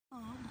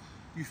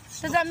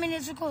Does that mean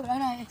it's recorded? I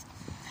know.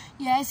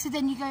 Yeah, so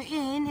then you go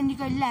in and you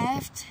go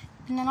left,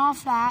 and then our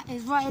flat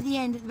is right at the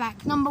end at the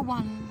back. Number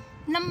one.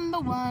 Number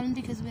one,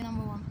 because we're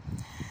number one.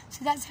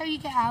 So that's how you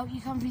get out.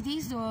 You come through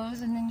these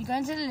doors, and then you go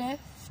into the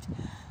lift,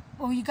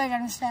 or you go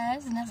down the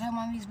stairs, and that's how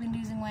Mummy's been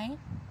losing weight.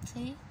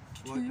 See?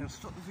 Right, now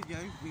stop the video.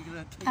 We're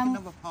going to take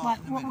another part.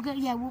 Right, what we're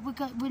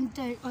going to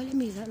do... Oh, let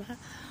me use that.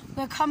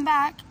 We'll come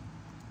back.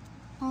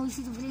 Oh, we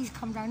see the police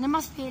come down. There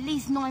must be at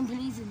least 9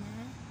 police in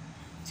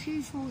there.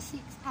 2, 4,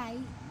 6, 8.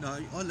 No,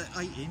 I let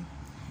 8 in.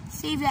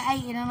 Steve let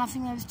 8 in, and I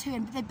think there was 2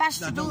 in, but they bashed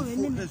the door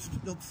in, didn't they?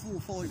 There's 4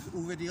 or 5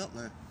 already up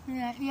there.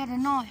 Yeah, he had a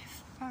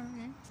knife,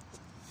 apparently.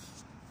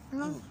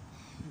 Oh,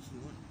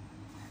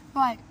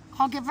 right,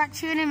 I'll get back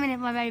to you in a minute,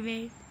 my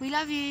baby. We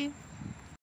love you.